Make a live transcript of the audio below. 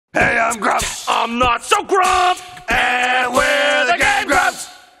I'm Grumps. I'm not so Grump. And we're the Game Grumps.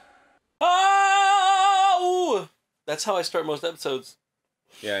 Oh! That's how I start most episodes.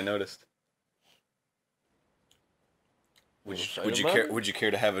 Yeah, I noticed. Would you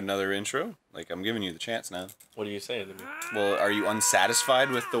care to have another intro? Like, I'm giving you the chance now. What are you saying to me? Well, are you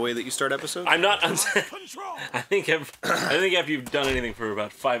unsatisfied with the way that you start episodes? I'm not unsatisfied. I think after you've done anything for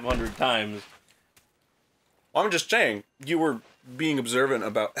about 500 times. Well, I'm just saying, you were being observant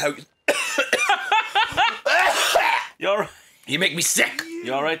about how... You alright? You make me sick!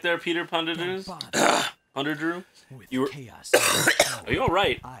 You alright there, Peter Punditers? Drew? You were... Are you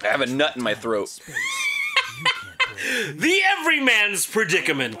alright? I have a nut in my throat. The everyman's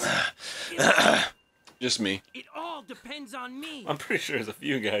predicament. Just me. It all depends on me. I'm pretty sure there's a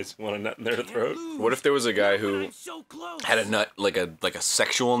few guys who want a nut in their throat. What if there was a guy who had a nut, like a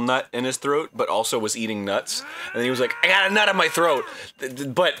sexual nut in his throat, but also was eating nuts, and then he was like, I got a nut in my throat,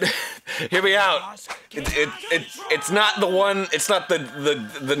 but hear me out. It's not the one. It's not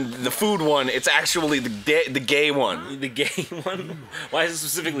the food one. It's actually the gay one. The gay one? Why is it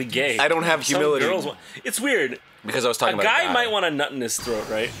specifically gay? I don't have humility. Some girls want... It's weird. Because I was talking about a guy might want a nut in his throat,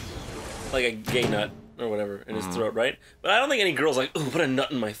 right? Like a gay nut or whatever in his throat, right? But I don't think any girl's like, ooh, put a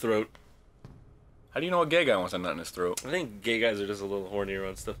nut in my throat. How do you know a gay guy wants a nut in his throat? I think gay guys are just a little hornier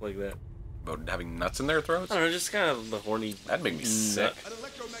on stuff like that. About having nuts in their throats? I don't know, just kind of the horny. That'd make me sick.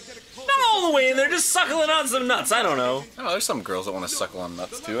 Not all the way in there, just suckling on some nuts. I don't know. Oh, there's some girls that want to suckle on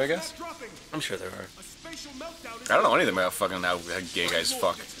nuts too, I guess. I'm sure there are. I don't know anything about fucking how gay guys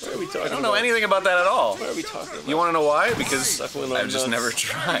fuck. What are we talking I don't know anything about that at all. What are we talking about? You want to know why? Because Suckling on I've just nuts. never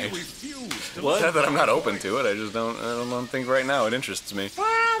tried. What? It's not that I'm not open to it. I just don't think right now it interests me.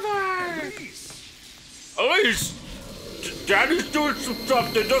 Elise! Daddy's doing some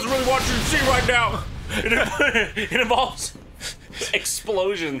stuff that doesn't really want you to see right now. It involves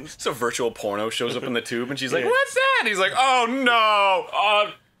explosions. So virtual porno shows up in the tube and she's like, what's that? And he's like, oh no!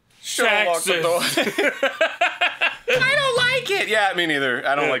 Taxes. I don't like it. Yeah, me neither.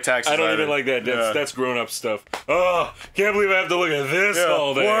 I don't like taxes. I don't either. even like that. Yeah. That's grown-up stuff. Oh, can't believe I have to look at this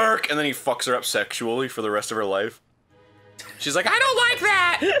all day. Work! And then he fucks her up sexually for the rest of her life. She's like, I don't like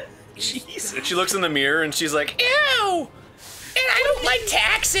that! Jesus. And she looks in the mirror and she's like, ew! And I don't like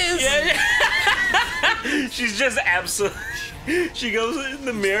taxes! Yeah. She's just absolutely... She goes in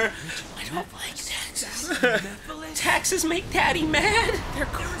the mirror. I don't like taxes. Taxes make Daddy mad. They're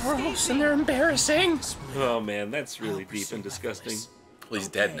gross and they're embarrassing. Oh man, that's really deep and disgusting. Well, he's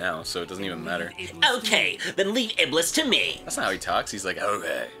dead now, so it doesn't even matter. Okay, then leave Iblis to me. That's not how he talks. He's like,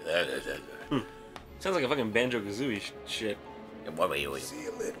 okay. Sounds like a fucking Banjo-Kazooie shit.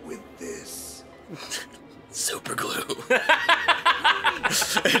 Seal it with this. Super glue.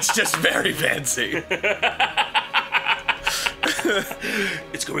 It's just very fancy.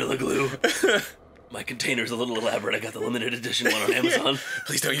 It's Gorilla Glue. My container's a little elaborate. I got the limited edition one on Amazon.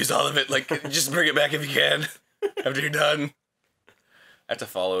 Please don't use all of it. Like, just bring it back if you can. After you're done. I have to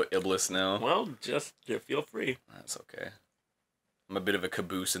follow Iblis now. Well, just feel free. That's okay. I'm a bit of a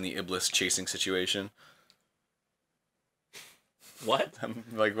caboose in the Iblis chasing situation. What? I'm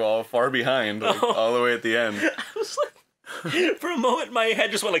like all far behind, like, all the way at the end. I was like, for a moment, my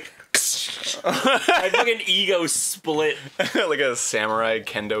head just went like. My fucking ego split. Like a samurai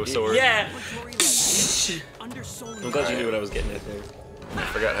kendo sword. Yeah. I'm glad you knew what I was getting at there. I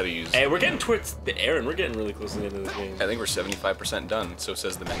forgot how to use. Hey, we're getting towards the Aaron. We're getting really close to the end of this game. I think we're 75% done. So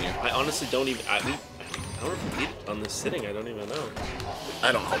says the menu. I honestly don't even. I don't know if we beat it on this sitting. I don't even know.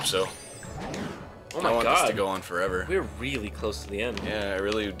 I don't hope so. Oh my I want god. this to go on forever. We're really close to the end. Yeah, I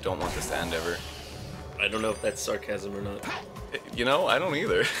really don't want this to end ever. I don't know if that's sarcasm or not. You know, I don't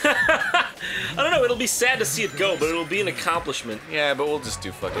either. I don't know. It'll be sad to see it go, but it'll be an accomplishment. Yeah, but we'll just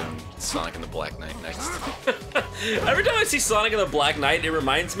do fucking Sonic and the Black Knight next. Every time I see Sonic and the Black Knight, it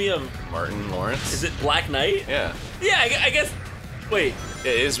reminds me of... Martin Lawrence? Is it Black Knight? Yeah. Yeah, I guess... Wait.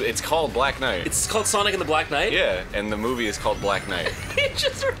 It is. It's called Black Knight. It's called Sonic and the Black Knight? Yeah, and the movie is called Black Knight. It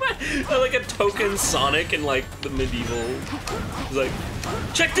just reminds like a token Sonic in like the medieval. It's like,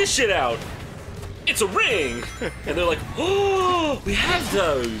 check this shit out. It's a ring, and they're like, oh, we have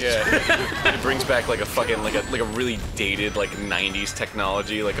those. Yeah, it brings back like a fucking like a really dated like '90s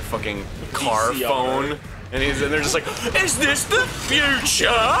technology, like a fucking car VCR. phone. And they're just like, is this the future?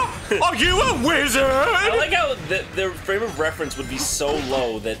 Are you a wizard? I like how their frame of reference would be so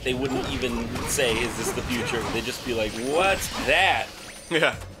low that they wouldn't even say, is this the future? They'd just be like, what's that?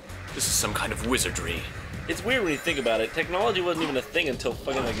 Yeah, this is some kind of wizardry. It's weird when you think about it. Technology wasn't even a thing until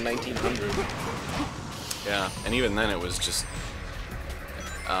fucking like 1900. Yeah, and even then it was just,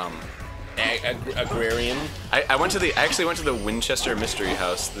 agrarian. I actually went to the Winchester Mystery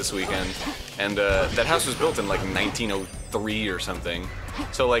House this weekend, and that house was built in like 1903 or something.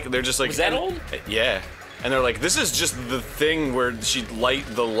 So like they're just like. Was that old? Yeah, and they're like, this is just the thing where she'd light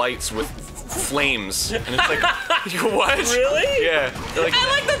the lights with flames, and it's like, what? Really? Yeah. Like, I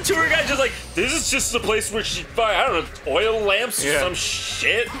like the tour guide just like, this is just the place where she buy, I don't know, oil lamps or some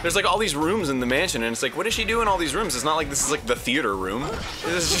shit. There's like all these rooms in the mansion, and it's like, what does she do in all these rooms? It's not like this is like the theater room.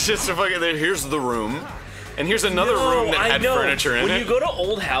 It's just a fucking, here's the room, and here's another room that had furniture in it. When you go to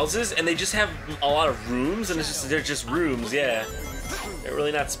old houses and they just have a lot of rooms, and it's just, they're just rooms, yeah. They're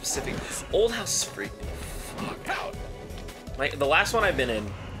really not specific. Old house is freaking fuck out. Like, the last one I've been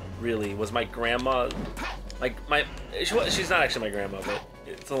in, really, was my grandma. Like, she's not actually my grandma, but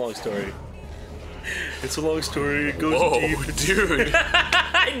it's a long story. It's a long story. It goes deep. Dude.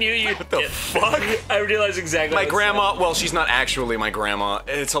 I knew you. What the fuck? I realized exactly. My grandma. Well, she's not actually my grandma.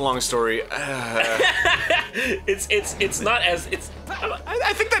 It's a long story. It's not as it's.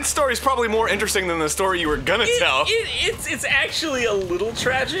 I think that story's probably more interesting than the story you were gonna tell. It's actually a little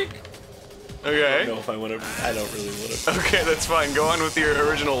tragic. Okay. I don't know if I want to. I don't really want to. Okay, that's fine. Go on with your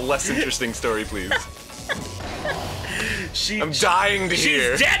original, less interesting story, please. I'm dying to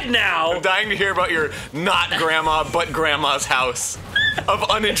hear. She's dead now. I'm dying to hear about your not grandma, but grandma's house of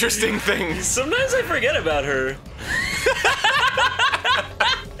uninteresting things. Sometimes I forget about her.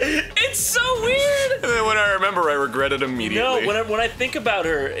 It's so weird. And then when I remember, I regret it immediately. No, when I think about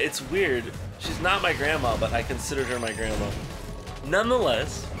her, it's weird. She's not my grandma, but I considered her my grandma.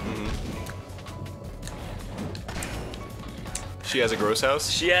 Nonetheless. She has a gross house?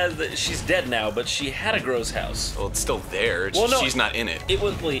 She's dead now, but she had a gross house. Well, it's still there. Well, no, she's not in it. It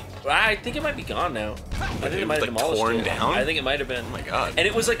was, I think it might be gone now. I think it might have like demolished torn it. down? I think it might have been. Oh my god. And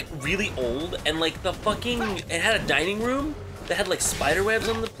it was like really old, and like the fucking, it had a dining room that had like spider webs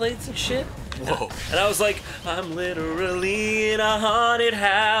on the plates and shit. Whoa. And I was like, I'm literally in a haunted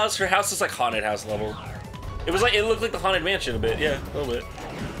house. Her house was like haunted house level. It was like, it looked like the Haunted Mansion a bit, yeah, a little bit.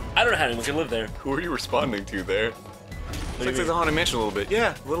 I don't know how anyone can live there. Who are you responding to there? It's like the Haunted Mansion a little bit.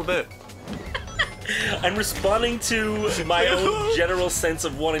 Yeah, a little bit. I'm responding to my own general sense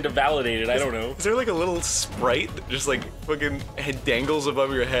of wanting to validate it. I don't know. Is there like a little sprite that just like fucking head dangles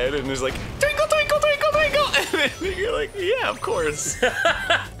above your head and is like, twinkle, twinkle, twinkle, twinkle? And then you're like, yeah, of course.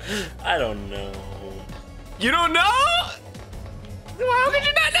 I don't know. You don't know? Well, how could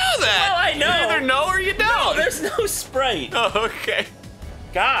you not know that? Well, I know. You either know or you don't. No, there's no Sprite. Oh, okay.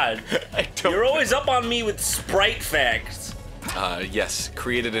 God, I don't you're always up on me with Sprite facts. Yes,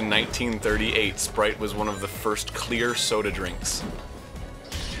 created in 1938, Sprite was one of the first clear soda drinks.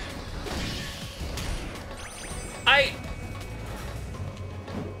 I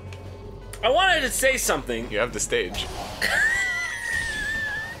wanted to say something. You have the stage.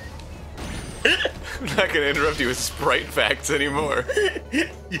 I'm not gonna interrupt you with Sprite facts anymore. You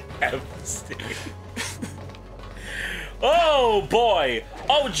have the stage. Oh boy!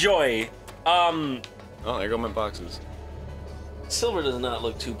 Oh joy! Oh, there go my boxes. Silver does not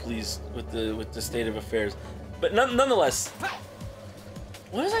look too pleased with the state of affairs, but nonetheless,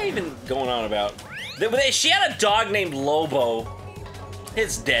 what is I even going on about? She had a dog named Lobo.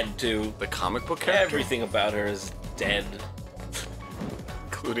 It's dead too. The comic book character? Everything about her is dead.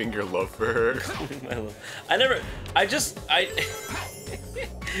 Including your love for her. My love.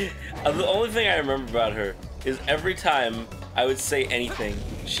 The only thing I remember about her is every time I would say anything,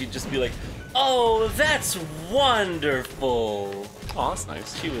 she'd just be like, "Oh, that's wonderful." Oh, that's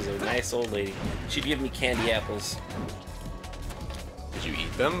nice. She was a nice old lady. She'd give me candy apples. Did you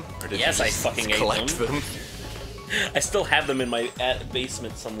eat them? Or did Yes, you I just fucking ate collect them? I still have them in my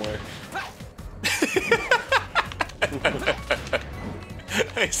basement somewhere.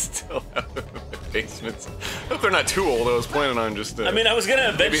 I still have them in my basement. I hope they're not too old. I was planning on just I mean, I was gonna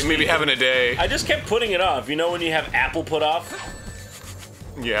eventually... maybe having a day. I just kept putting it off. You know when you have apple put off?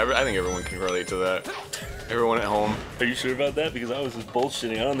 Yeah, I think everyone can relate to that. Everyone at home. Are you sure about that? Because I was just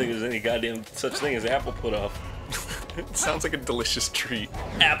bullshitting. I don't think there's any goddamn such thing as apple put off. It sounds like a delicious treat.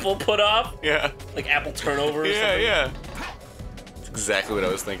 Apple put off? Yeah. Like apple turnover or Yeah, something? yeah. That's exactly what I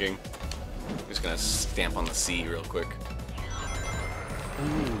was thinking. I'm just gonna stamp on the C real quick.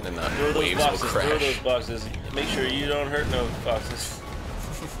 And then the waves will crash. Throw those boxes. Make sure you don't hurt no boxes.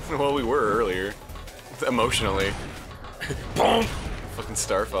 Well, we were earlier. Emotionally. Boom! Fucking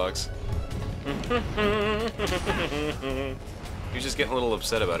Star Fox. He was just getting a little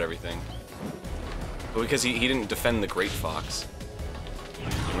upset about everything. But because he didn't defend the Great Fox.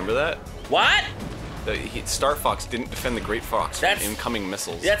 Remember that? What? Star Fox didn't defend the Great Fox from incoming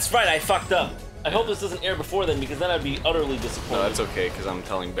missiles. That's right, I fucked up. I hope this doesn't air before then, because then I'd be utterly disappointed. No, that's okay, because I'm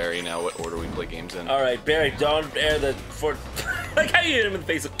telling Barry now what order we play games in. Alright, Barry, don't air the... Like how you hit him in the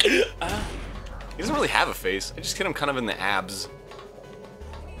face. He doesn't really have a face. I just hit him kind of in the abs.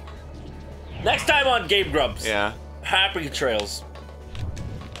 Next time on GameGrumps. Yeah. Happy trails.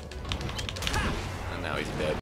 And now he's dead.